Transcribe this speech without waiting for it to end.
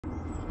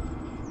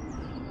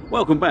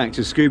Welcome back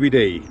to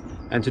Scooby-Dee,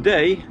 and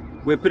today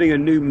we're putting a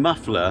new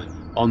muffler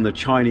on the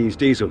Chinese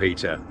diesel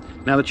heater.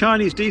 Now the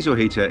Chinese diesel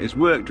heater has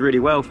worked really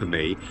well for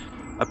me.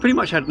 I pretty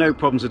much had no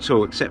problems at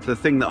all, except for the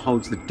thing that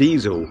holds the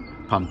diesel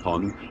pump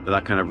on,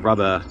 that kind of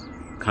rubber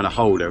kind of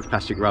holder of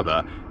plastic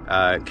rubber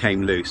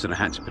came loose and I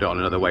had to put it on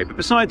another way. But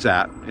besides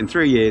that, in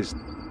 3 years,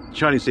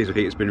 Chinese diesel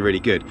heater has been really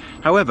good.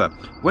 However,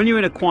 when you're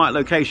in a quiet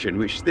location,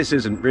 which this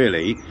isn't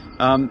really,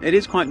 it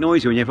is quite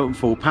noisy when you have it on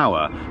full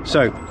power.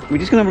 So we're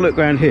just going to have a look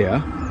around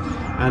here,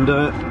 and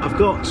I've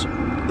got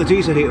the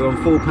diesel heater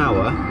on full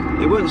power.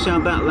 It won't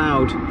sound that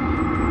loud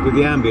with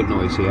the ambient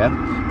noise here,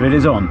 but it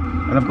is on.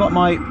 And I've got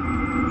my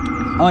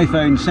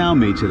iPhone sound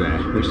meter there,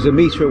 which is a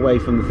meter away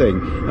from the thing,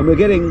 and we're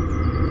getting,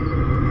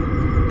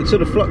 it's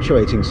sort of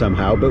fluctuating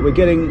somehow, but we're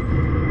getting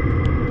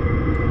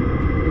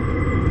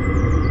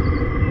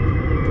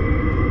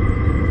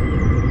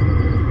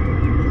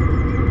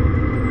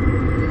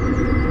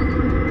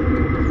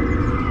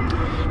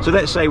so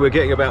let's say we're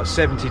getting about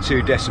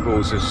 72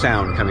 decibels of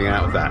sound coming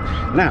out of that.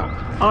 Now,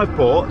 I've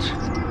bought,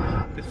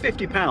 for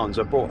 £50,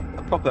 I bought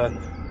a proper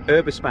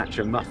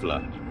Eberspacher muffler,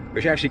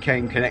 which actually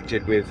came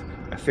connected with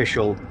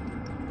official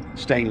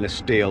stainless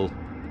steel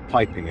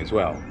piping as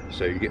well.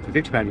 So you get, for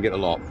 £50 you get a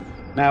lot.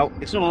 Now,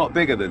 it's not a lot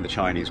bigger than the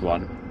Chinese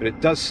one, but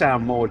it does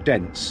sound more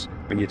dense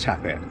when you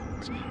tap it.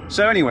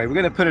 So anyway, we're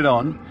going to put it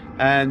on,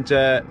 and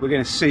we're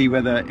going to see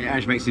whether it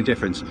actually makes any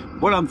difference.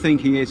 What I'm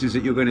thinking is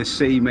that you're going to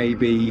see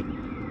maybe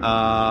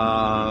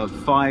 5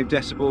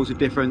 decibels of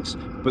difference,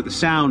 but the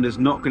sound is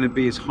not going to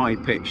be as high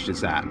pitched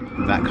as that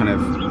kind of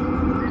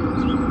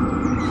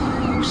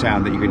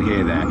sound that you can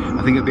hear there.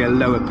 I think it'll be a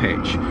lower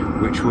pitch,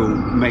 which will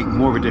make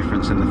more of a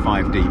difference than the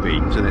 5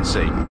 dB. So let's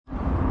see.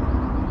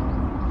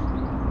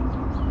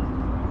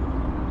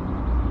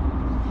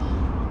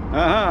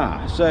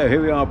 Aha! So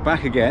here we are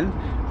back again,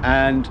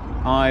 and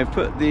I've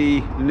put the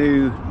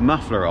new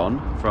muffler on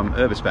from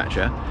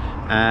Eberspacher,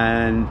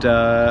 and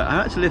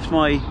I had to lift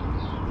my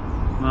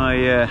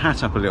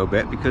hat up a little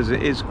bit because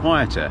it is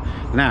quieter.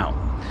 Now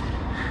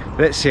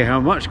let's see how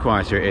much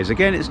quieter it is.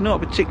 Again, it's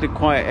not a particularly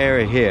quiet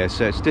area here,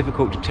 so it's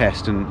difficult to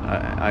test, and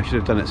I should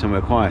have done it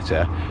somewhere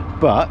quieter.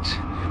 But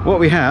what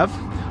we have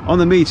on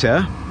the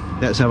meter,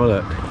 let's have a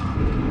look.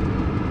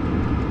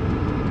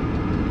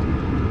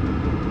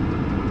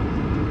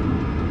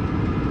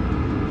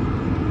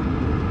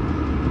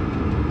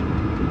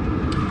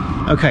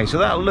 Okay, so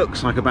that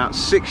looks like about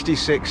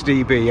 66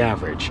 dB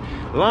average.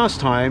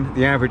 Last time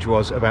the average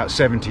was about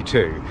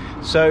 72.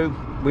 So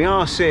we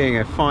are seeing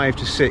a 5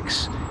 to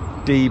 6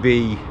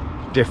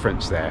 dB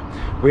difference there.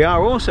 We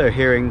are also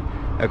hearing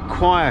a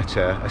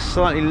quieter, a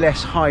slightly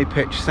less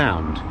high-pitched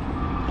sound.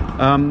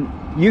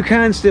 You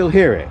can still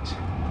hear it.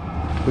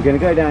 We're going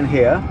to go down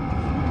here.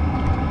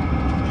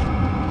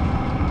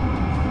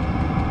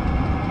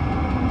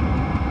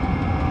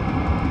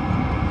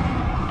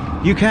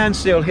 You can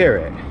still hear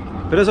it.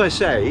 But as I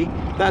say,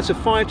 that's a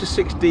 5 to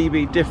 6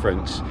 dB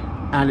difference,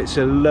 and it's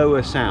a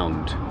lower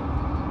sound.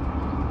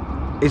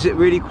 Is it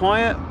really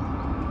quiet?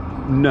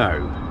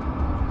 No.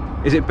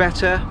 Is it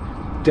better?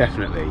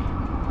 Definitely.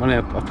 Well,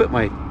 I've put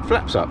my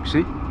flaps up,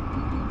 see?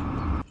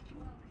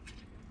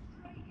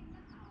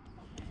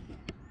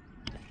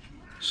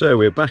 So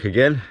we're back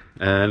again,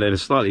 and in a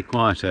slightly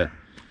quieter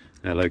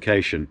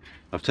location.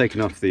 I've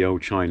taken off the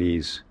old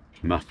Chinese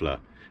muffler,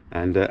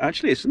 and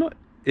actually it's not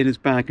in as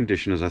bad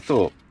condition as I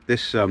thought.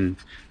 This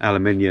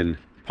aluminium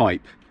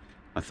pipe,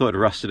 I thought it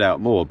rusted out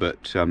more,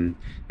 but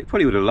it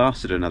probably would have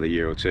lasted another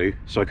year or two.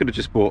 So I could have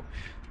just bought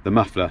the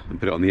muffler and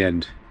put it on the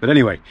end. But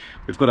anyway,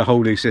 we've got a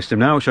whole new system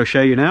now, which I'll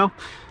show you now.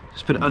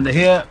 Just put it under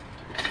here.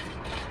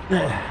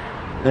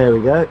 There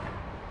we go.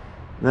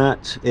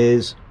 That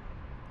is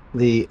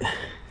the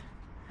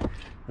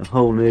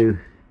whole new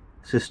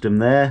system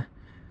there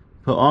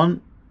put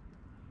on.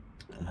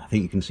 I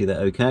think you can see that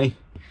okay.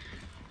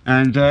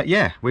 And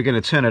yeah, we're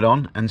going to turn it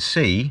on and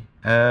see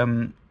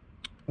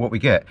what we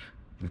get.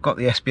 We've got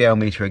the SBL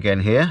meter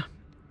again here,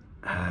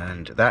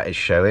 and that is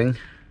showing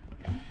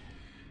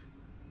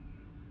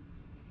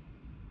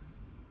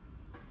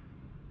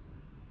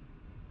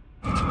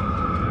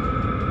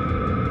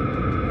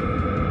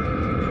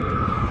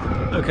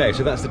okay.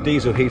 So that's the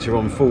diesel heater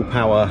on full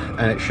power,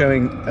 and it's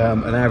showing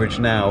an average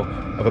now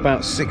of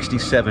about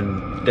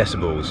 67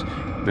 decibels.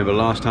 Remember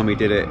last time we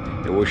did it,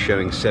 it was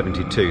showing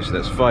 72, so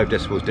that's 5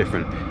 decibels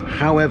different.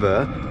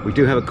 However, we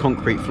do have a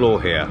concrete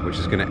floor here, which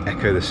is going to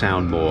echo the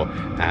sound more,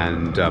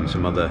 and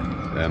some other,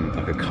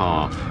 like a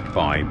car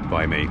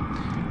by me.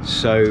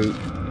 So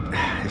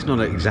it's not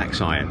an exact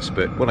science,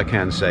 but what I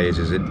can say is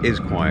it is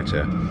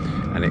quieter,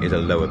 and it is a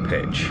lower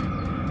pitch,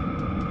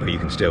 but you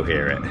can still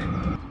hear it.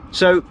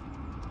 So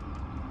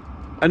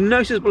a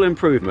noticeable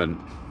improvement.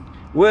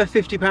 Worth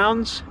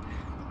 £50?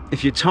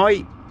 If you're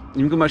tight,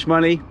 you've got much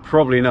money,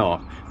 probably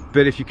not.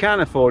 But if you can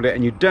afford it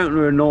and you don't want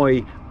to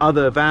annoy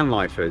other van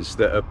lifers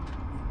that are,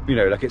 you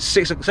know, like it's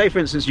 6, say for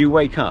instance you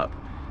wake up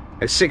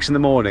at 6 in the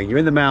morning, you're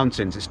in the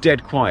mountains, it's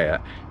dead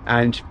quiet,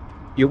 and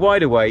you're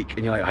wide awake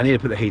and you're like, I need to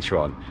put the heater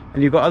on,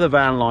 and you've got other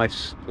van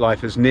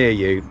lifers near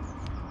you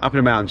up in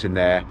a mountain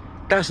there,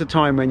 that's the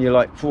time when you're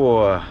like,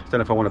 whoa, I don't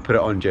know if I want to put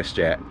it on just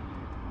yet.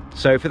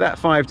 So for that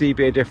 5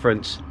 dBA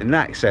difference, in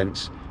that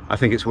sense, I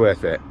think it's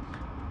worth it.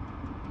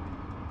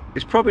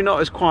 It's probably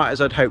not as quiet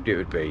as I'd hoped it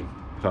would be,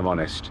 if I'm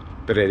honest,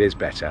 but it is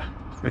better.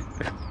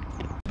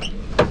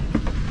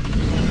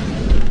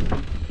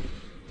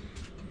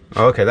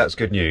 Okay, that's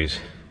good news.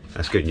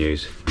 That's good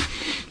news.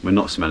 We're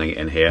not smelling it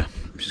in here.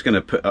 I'm just going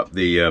to put up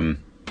the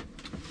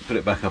put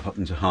it back up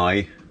into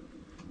high.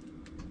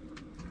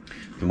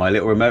 For my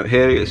little remote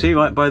here, you can see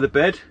right by the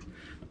bed,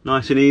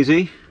 nice and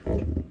easy.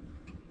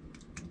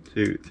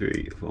 2,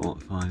 3, 4,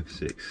 5,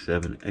 6,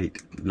 7,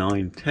 8,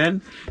 9,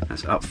 10.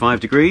 That's up 5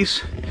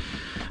 degrees.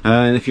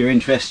 And if you're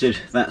interested,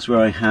 that's where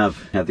I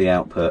have the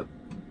output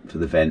for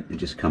the vent. It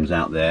just comes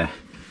out there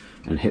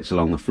and hits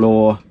along the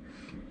floor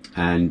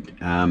and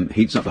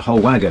heats up the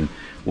whole wagon.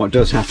 What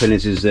does happen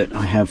is that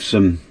I have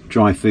some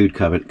dry food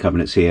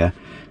cabinets here,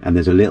 and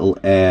there's a little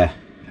air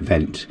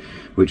vent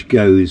which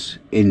goes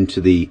into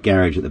the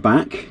garage at the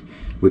back,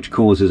 which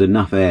causes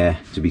enough air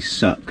to be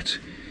sucked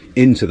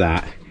into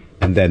that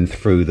and then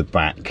through the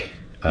back.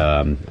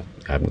 I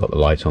haven't got the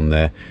light on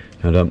there.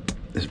 And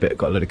there's a bit,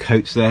 got a lot of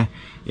coats there.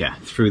 Yeah,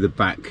 through the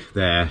back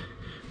there,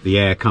 the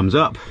air comes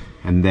up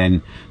and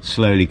then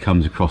slowly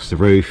comes across the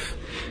roof,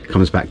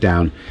 comes back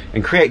down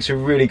and creates a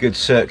really good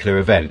circular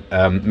event.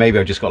 Maybe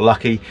I just got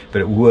lucky,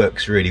 but it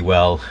works really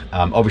well.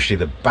 Obviously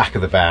the back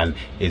of the van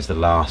is the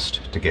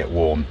last to get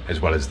warm, as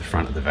well as the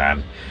front of the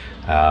van.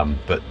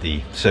 But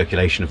the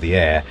circulation of the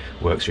air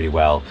works really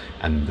well,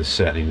 and there's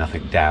certainly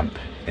nothing damp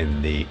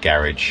in the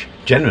garage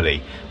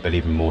generally, but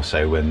even more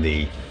so when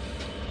the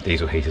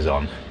diesel heater's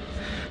on.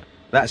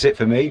 That's it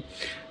for me.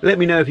 Let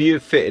me know if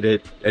you've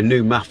fitted a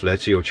new muffler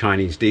to your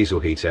Chinese diesel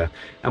heater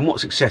and what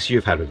success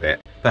you've had with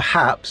it.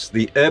 Perhaps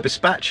the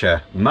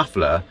Eberspacher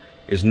muffler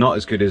is not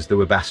as good as the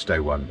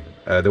Webasto one.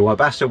 The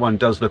Webasto one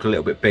does look a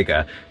little bit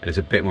bigger and it's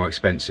a bit more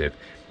expensive,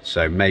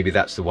 so maybe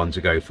that's the one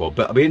to go for.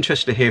 But I'll be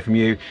interested to hear from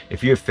you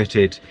if you've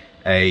fitted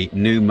a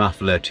new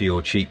muffler to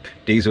your cheap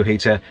diesel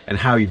heater and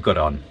how you've got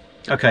on.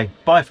 Okay,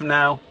 bye from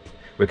now.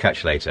 We'll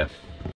catch you later.